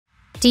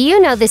Do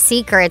you know the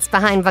secrets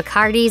behind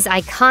Bacardi's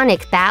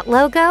iconic bat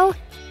logo?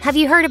 Have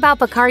you heard about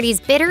Bacardi's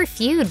bitter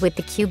feud with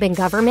the Cuban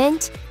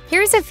government?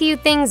 Here's a few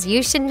things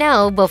you should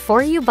know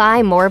before you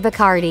buy more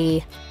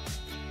Bacardi.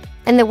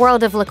 In the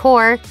world of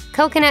liqueur,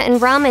 coconut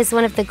and rum is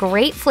one of the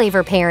great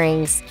flavor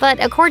pairings.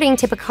 But according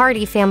to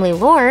Bacardi family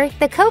lore,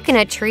 the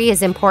coconut tree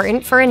is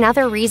important for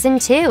another reason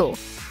too.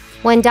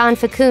 When Don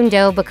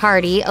Facundo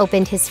Bacardi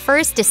opened his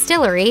first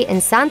distillery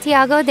in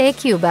Santiago de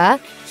Cuba,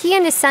 he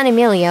and his son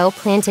Emilio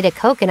planted a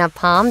coconut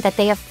palm that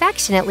they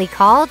affectionately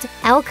called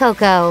El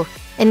Coco.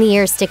 In the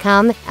years to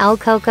come, El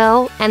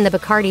Coco and the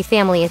Bacardi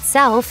family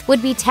itself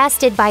would be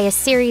tested by a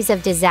series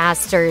of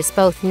disasters,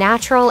 both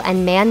natural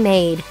and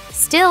man-made.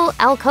 Still,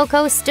 El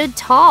Coco stood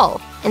tall,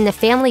 and the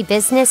family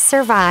business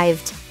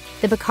survived.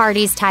 The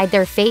Bacardis tied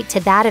their fate to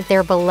that of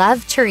their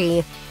beloved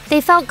tree. They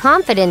felt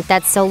confident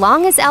that so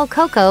long as El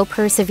Coco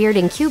persevered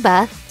in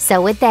Cuba,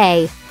 so would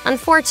they.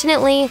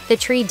 Unfortunately, the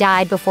tree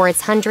died before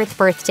its 100th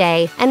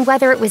birthday, and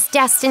whether it was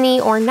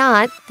destiny or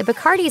not, the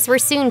Bacardis were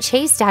soon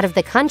chased out of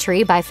the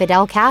country by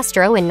Fidel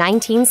Castro in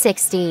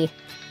 1960.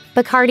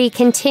 Bacardi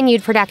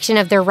continued production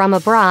of their rum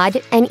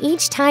abroad, and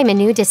each time a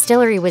new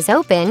distillery was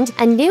opened,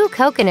 a new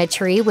coconut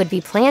tree would be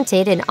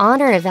planted in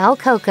honor of El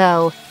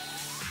Coco.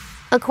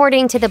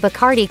 According to the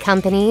Bacardi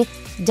Company,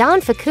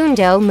 Don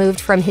Facundo moved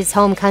from his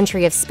home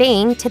country of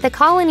Spain to the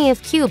colony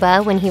of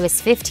Cuba when he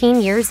was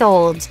 15 years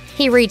old.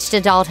 He reached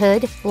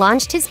adulthood,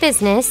 launched his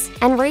business,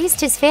 and raised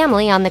his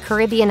family on the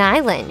Caribbean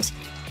island.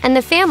 And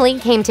the family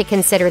came to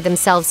consider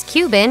themselves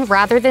Cuban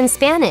rather than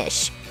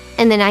Spanish.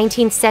 In the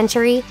 19th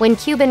century, when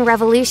Cuban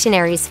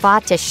revolutionaries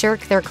fought to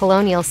shirk their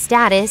colonial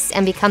status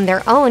and become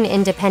their own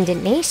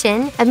independent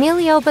nation,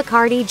 Emilio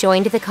Bacardi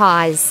joined the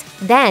cause.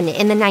 Then,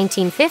 in the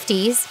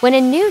 1950s, when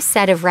a new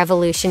set of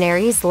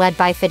revolutionaries led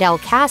by Fidel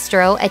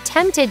Castro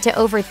attempted to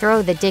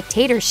overthrow the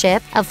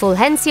dictatorship of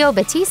Fulgencio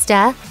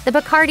Batista, the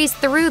Bacardis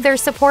threw their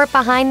support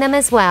behind them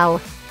as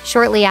well.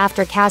 Shortly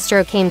after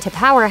Castro came to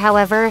power,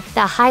 however,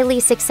 the highly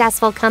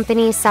successful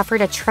company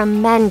suffered a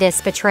tremendous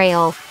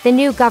betrayal. The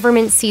new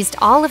government seized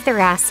all of their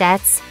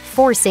assets,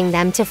 forcing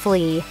them to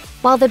flee.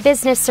 While the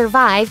business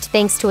survived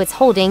thanks to its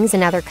holdings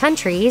in other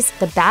countries,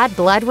 the bad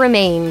blood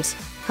remained.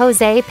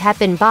 Jose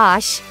Pepin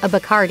Bosch, a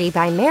Bacardi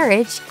by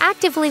marriage,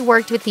 actively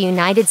worked with the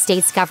United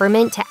States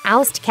government to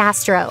oust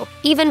Castro,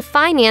 even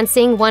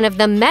financing one of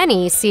the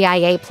many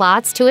CIA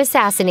plots to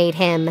assassinate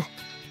him.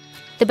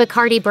 The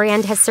Bacardi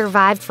brand has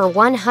survived for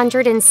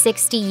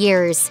 160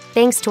 years,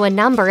 thanks to a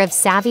number of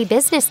savvy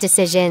business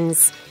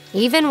decisions.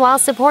 Even while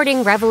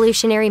supporting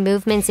revolutionary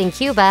movements in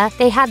Cuba,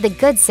 they had the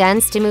good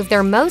sense to move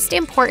their most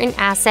important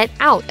asset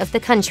out of the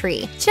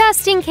country,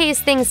 just in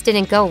case things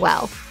didn't go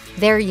well.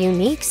 Their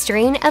unique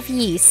strain of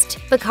yeast.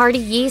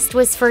 Bacardi yeast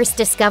was first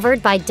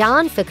discovered by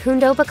Don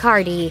Facundo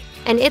Bacardi,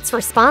 and it's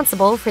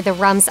responsible for the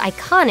rum's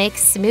iconic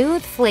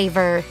smooth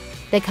flavor.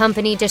 The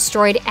company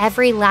destroyed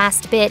every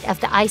last bit of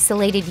the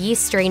isolated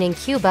yeast strain in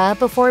Cuba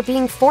before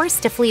being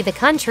forced to flee the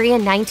country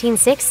in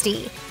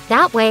 1960.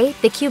 That way,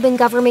 the Cuban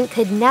government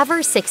could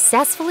never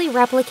successfully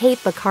replicate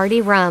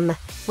Bacardi rum,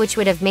 which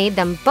would have made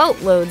them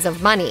boatloads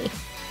of money.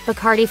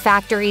 Bacardi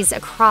factories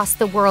across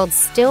the world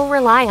still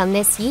rely on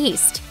this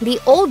yeast, the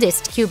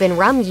oldest Cuban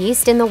rum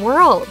yeast in the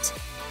world.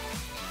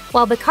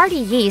 While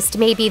Bacardi yeast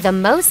may be the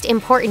most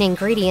important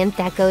ingredient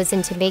that goes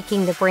into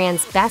making the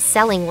brand's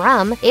best-selling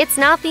rum, it's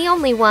not the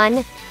only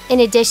one. In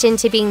addition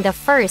to being the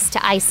first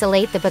to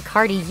isolate the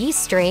Bacardi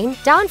yeast strain,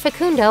 Don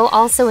Facundo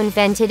also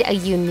invented a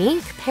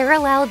unique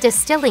parallel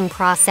distilling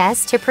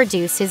process to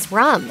produce his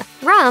rum.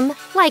 Rum,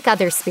 like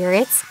other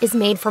spirits, is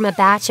made from a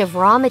batch of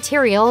raw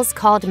materials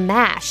called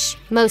mash.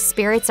 Most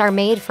spirits are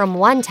made from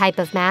one type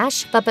of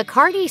mash, but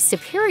Bacardi's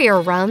superior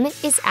rum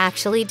is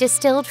actually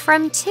distilled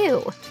from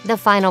two. The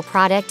final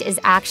product is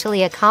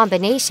actually a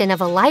combination of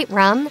a light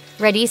rum,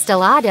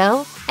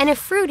 redestilado, and a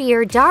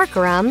fruitier dark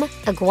rum,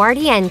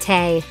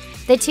 aguardiente.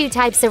 The two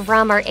types of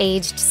rum are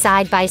aged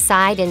side by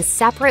side in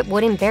separate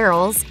wooden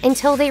barrels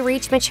until they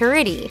reach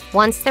maturity.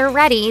 Once they're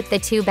ready, the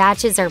two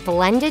batches are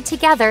blended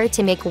together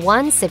to make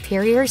one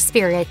superior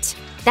spirit.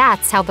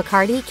 That's how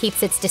Bacardi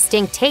keeps its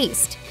distinct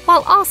taste,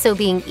 while also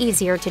being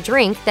easier to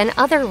drink than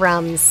other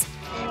rums.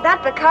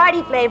 That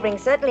Bacardi flavoring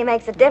certainly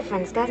makes a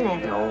difference, doesn't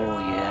it? Oh,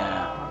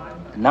 yeah.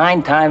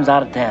 9 times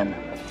out of 10.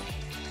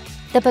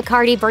 The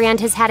Bacardi brand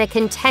has had a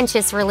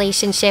contentious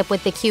relationship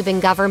with the Cuban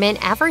government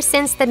ever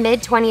since the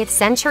mid-20th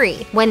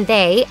century, when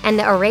they and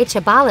the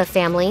Arechabala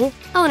family,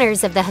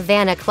 owners of the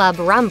Havana Club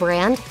rum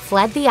brand,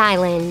 fled the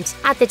island.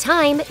 At the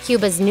time,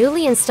 Cuba's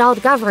newly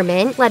installed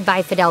government, led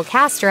by Fidel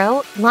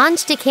Castro,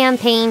 launched a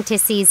campaign to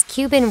seize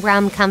Cuban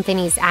rum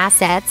companies'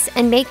 assets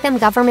and make them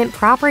government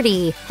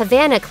property.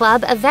 Havana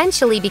Club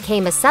eventually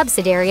became a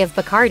subsidiary of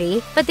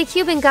Bacardi, but the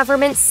Cuban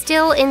government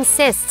still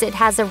insists it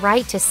has a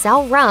right to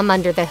sell rum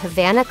under the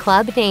Havana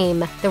Club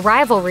name. The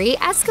rivalry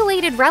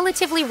escalated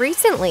relatively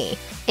recently.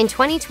 In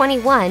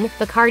 2021,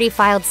 Bacardi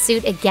filed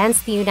suit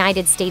against the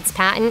United States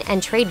Patent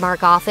and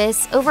Trademark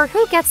Office over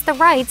who gets the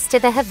rights to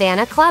the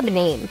Havana Club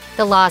name.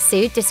 The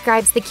lawsuit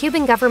describes the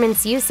Cuban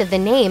government's use of the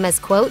name as,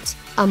 quote,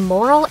 a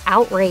moral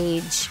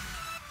outrage.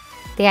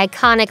 The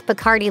iconic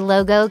Bacardi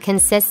logo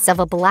consists of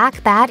a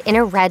black bat in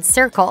a red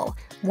circle.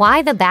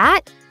 Why the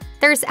bat?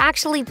 There's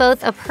actually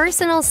both a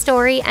personal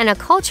story and a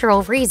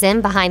cultural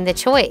reason behind the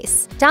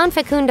choice. Don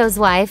Facundo's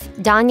wife,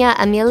 Doña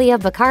Emilia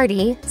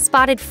Bacardi,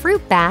 spotted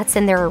fruit bats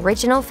in their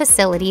original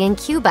facility in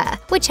Cuba,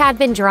 which had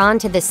been drawn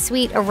to the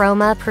sweet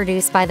aroma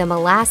produced by the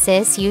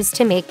molasses used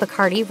to make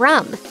Bacardi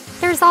rum.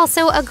 There's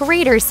also a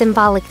greater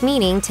symbolic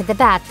meaning to the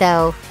bat,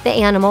 though. The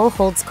animal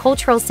holds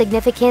cultural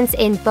significance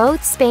in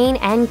both Spain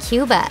and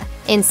Cuba.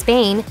 In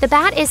Spain, the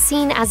bat is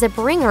seen as a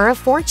bringer of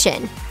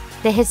fortune.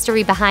 The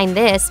history behind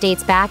this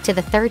dates back to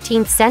the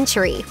 13th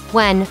century,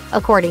 when,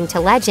 according to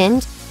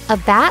legend, a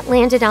bat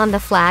landed on the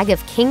flag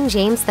of King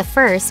James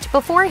I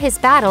before his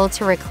battle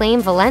to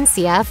reclaim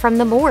Valencia from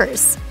the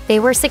Moors. They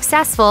were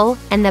successful,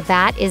 and the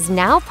bat is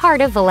now part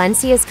of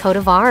Valencia's coat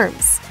of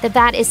arms. The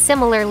bat is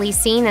similarly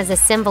seen as a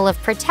symbol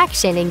of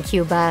protection in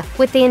Cuba.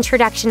 With the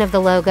introduction of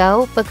the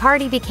logo,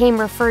 Bacardi became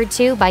referred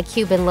to by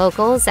Cuban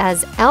locals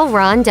as El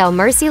Ron del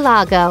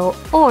Murcielago,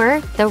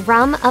 or the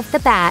Rum of the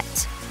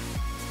Bat.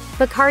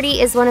 Bacardi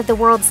is one of the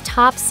world's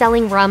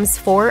top-selling rums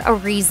for a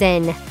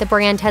reason. The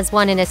brand has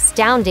won an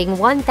astounding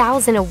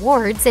 1,000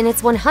 awards in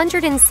its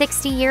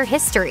 160-year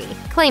history,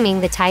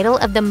 claiming the title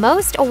of the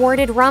most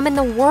awarded rum in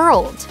the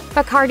world.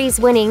 Bacardi's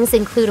winnings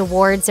include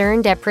awards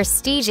earned at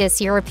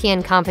prestigious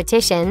European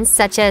competitions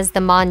such as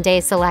the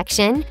Monde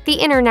Selection, the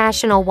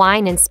International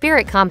Wine and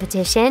Spirit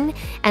Competition,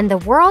 and the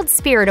World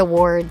Spirit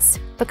Awards.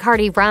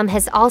 Bacardi rum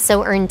has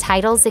also earned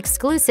titles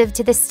exclusive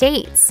to the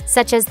States,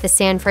 such as the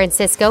San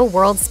Francisco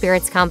World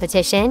Spirits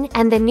Competition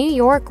and the New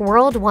York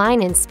World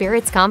Wine and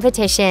Spirits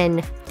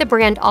Competition. The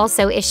brand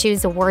also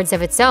issues awards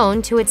of its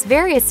own to its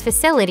various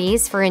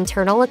facilities for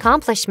internal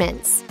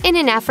accomplishments. In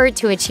an effort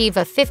to achieve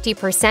a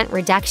 50%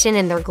 reduction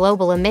in their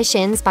global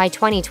emissions by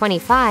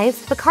 2025,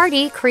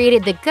 Bacardi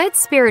created the Good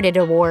Spirited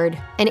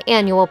Award, an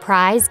annual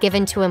prize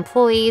given to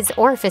employees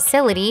or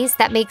facilities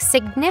that make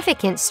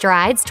significant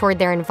strides toward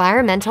their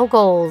environmental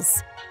goals.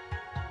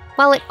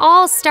 While it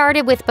all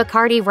started with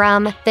Bacardi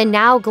Rum, the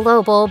now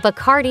global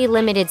Bacardi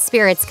Limited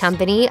Spirits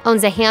Company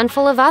owns a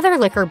handful of other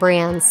liquor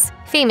brands.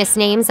 Famous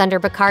names under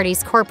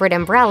Bacardi's corporate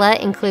umbrella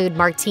include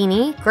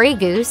Martini, Grey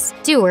Goose,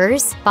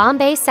 Dewar's,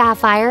 Bombay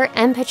Sapphire,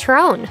 and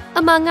Patron,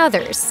 among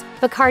others.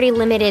 Bacardi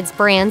Limited's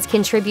brands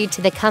contribute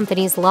to the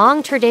company's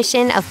long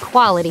tradition of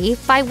quality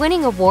by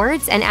winning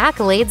awards and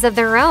accolades of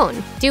their own.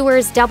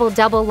 Dewar's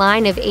Double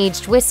line of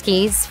aged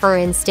whiskeys, for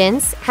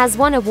instance, has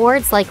won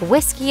awards like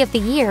Whiskey of the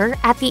Year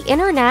at the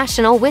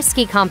International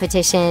Whiskey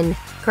Competition.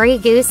 Grey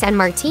Goose and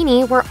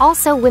Martini were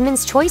also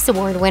Women's Choice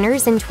Award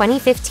winners in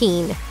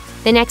 2015.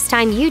 The next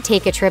time you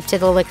take a trip to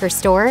the liquor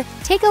store,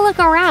 take a look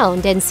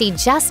around and see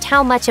just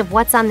how much of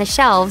what's on the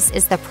shelves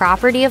is the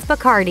property of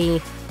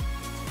Bacardi.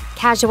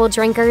 Casual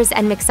drinkers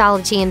and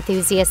mixology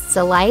enthusiasts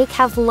alike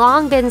have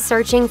long been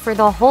searching for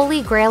the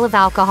holy grail of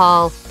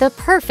alcohol, the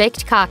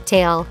perfect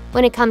cocktail.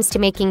 When it comes to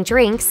making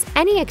drinks,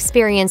 any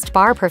experienced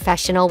bar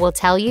professional will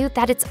tell you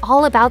that it's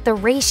all about the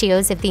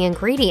ratios of the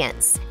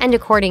ingredients. And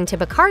according to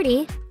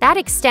Bacardi, that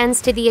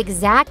extends to the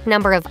exact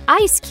number of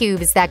ice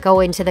cubes that go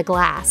into the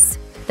glass.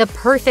 The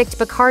perfect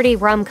Bacardi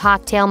rum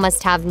cocktail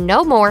must have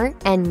no more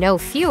and no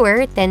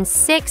fewer than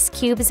 6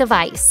 cubes of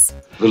ice.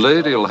 The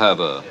lady'll have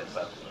a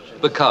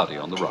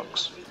Bacardi on the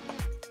rocks.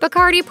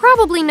 Bacardi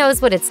probably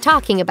knows what it's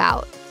talking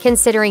about,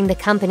 considering the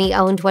company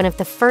owned one of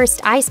the first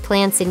ice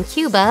plants in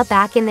Cuba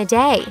back in the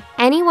day.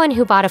 Anyone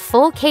who bought a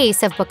full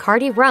case of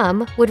Bacardi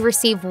rum would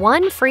receive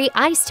 1 free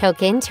ice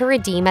token to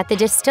redeem at the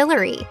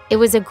distillery. It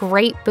was a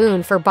great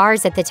boon for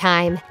bars at the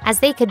time, as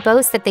they could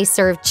boast that they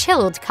served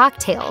chilled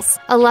cocktails,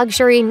 a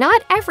luxury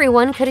not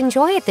everyone could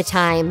enjoy at the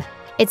time.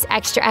 It's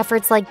extra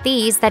efforts like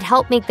these that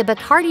help make the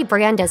Bacardi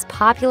brand as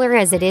popular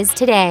as it is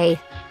today.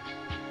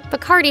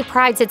 Bacardi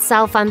prides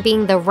itself on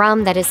being the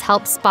rum that has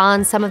helped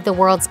spawn some of the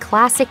world's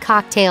classic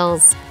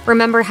cocktails.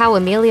 Remember how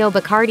Emilio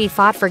Bacardi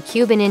fought for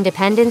Cuban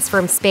independence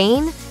from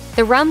Spain?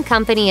 The rum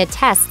company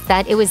attests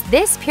that it was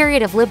this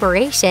period of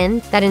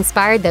liberation that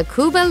inspired the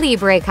Cuba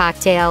Libre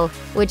cocktail,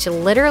 which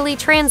literally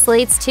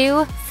translates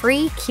to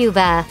Free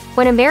Cuba.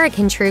 When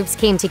American troops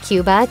came to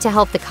Cuba to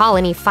help the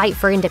colony fight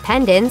for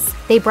independence,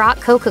 they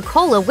brought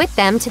Coca-Cola with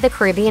them to the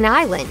Caribbean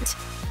island.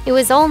 It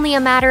was only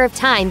a matter of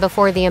time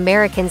before the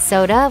American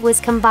soda was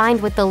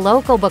combined with the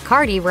local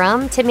Bacardi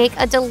rum to make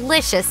a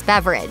delicious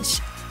beverage.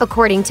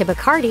 According to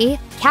Bacardi,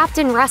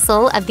 Captain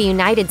Russell of the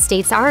United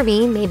States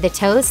Army made the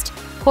toast,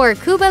 "Por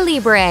Cuba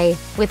Libre,"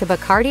 with a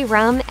Bacardi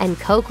rum and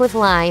Coke with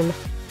lime.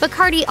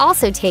 Bacardi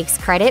also takes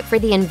credit for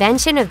the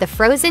invention of the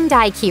frozen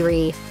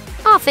daiquiri,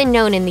 often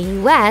known in the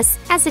U.S.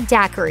 as a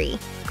daiquiri.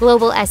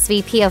 Global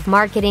SVP of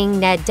Marketing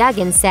Ned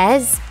Duggan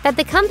says that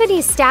the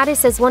company's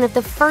status as one of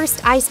the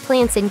first ice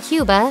plants in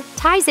Cuba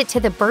ties it to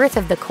the birth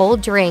of the cold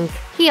drink.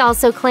 He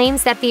also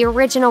claims that the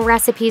original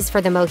recipes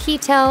for the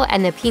mojito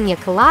and the piña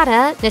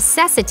colada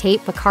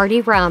necessitate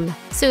Bacardi rum.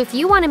 So if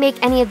you want to make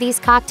any of these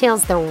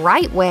cocktails the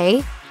right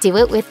way, do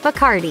it with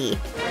Bacardi.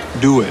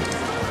 Do it.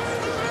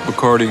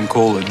 Bacardi and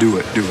cola, do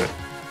it, do it.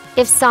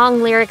 If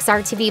song lyrics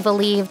are to be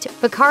believed,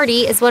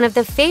 Bacardi is one of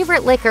the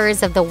favorite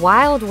liquors of the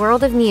wild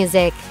world of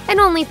music, and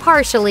only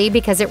partially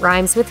because it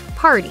rhymes with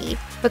party.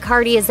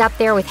 Bacardi is up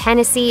there with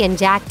Hennessy and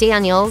Jack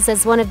Daniels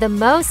as one of the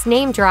most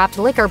name-dropped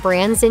liquor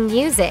brands in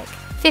music.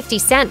 50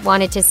 Cent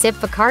wanted to sip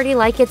Bacardi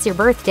like it's your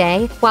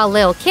birthday, while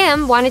Lil'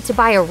 Kim wanted to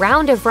buy a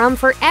round of rum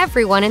for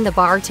everyone in the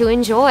bar to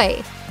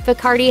enjoy.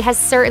 Bacardi has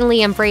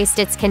certainly embraced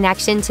its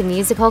connection to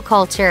musical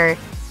culture.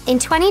 In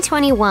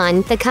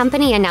 2021, the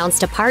company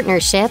announced a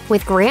partnership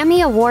with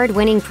Grammy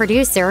Award-winning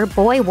producer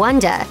Boy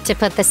Wonder to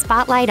put the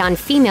spotlight on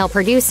female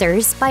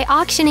producers by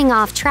auctioning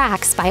off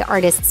tracks by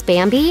artists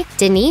Bambi,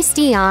 Denise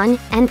Dion,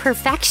 and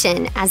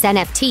Perfection as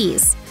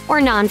NFTs,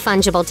 or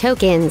non-fungible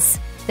tokens.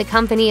 The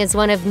company is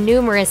one of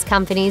numerous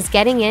companies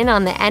getting in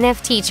on the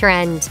NFT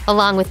trend,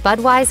 along with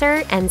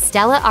Budweiser and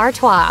Stella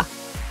Artois.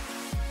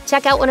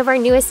 Check out one of our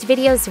newest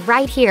videos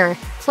right here.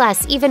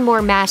 Plus, even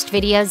more mashed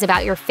videos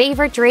about your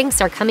favorite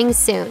drinks are coming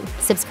soon.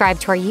 Subscribe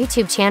to our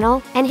YouTube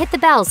channel and hit the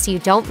bell so you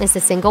don't miss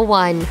a single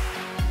one.